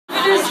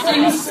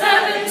fisting,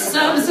 7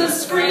 subs a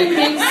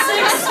screaming,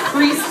 6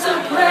 priests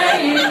a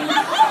praying, 5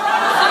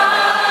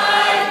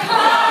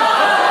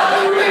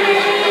 calories,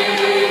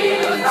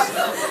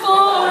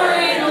 4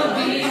 anal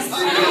bees,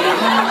 3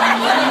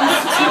 onions,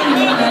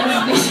 2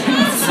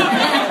 lesbians,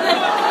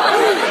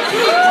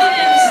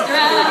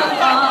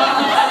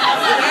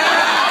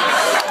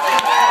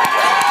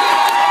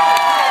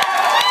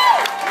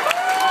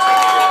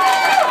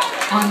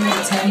 on the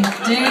 10th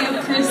day of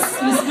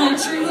Christmas, my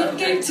true love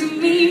gave to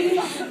me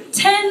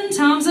 10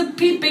 toms a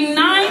peeping,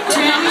 9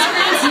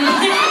 transgressing,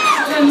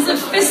 drums a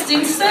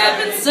fisting,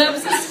 7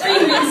 subs a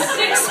screaming,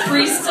 6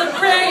 priests a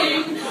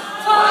praying, 5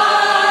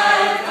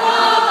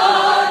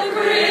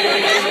 calories,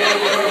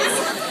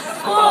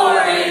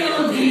 4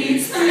 anal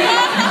beads, 3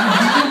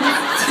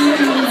 onions, 2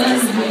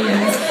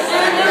 lesbians,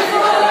 and a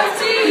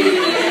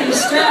 14-inch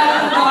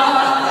strap-on.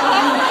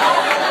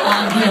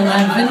 On the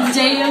 11th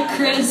day of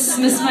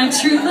Christmas, my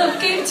true love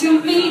gave to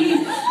me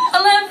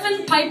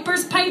 11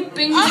 pipers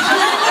piping, 10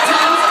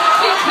 times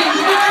kicking,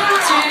 9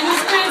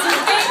 transgrams a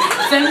game,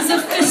 femmes a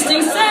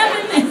fisting,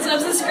 7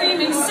 subs a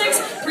screaming,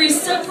 6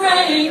 priests a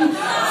praying, 5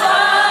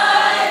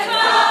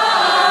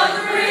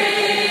 calories,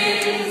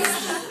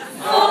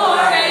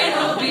 4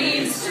 anal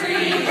beads, 3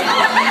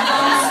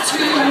 onions, 2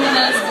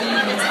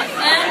 lesbians,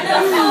 and a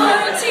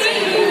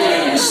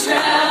 14-inch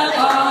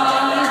strap-on.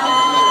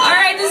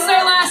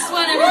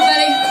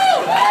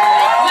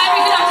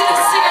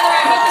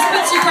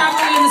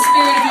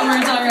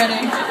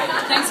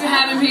 Thanks for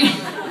having me.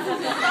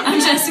 I'm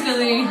Jessica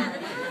Lee.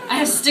 I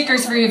have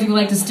stickers for you if you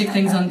like to stick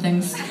things on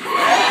things.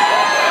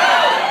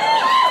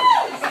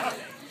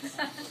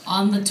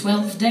 On the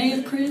 12th day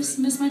of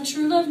Christmas, my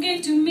true love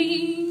gave to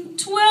me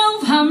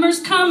 12 Hummers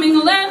coming,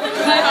 11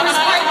 Pipers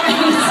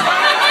piping,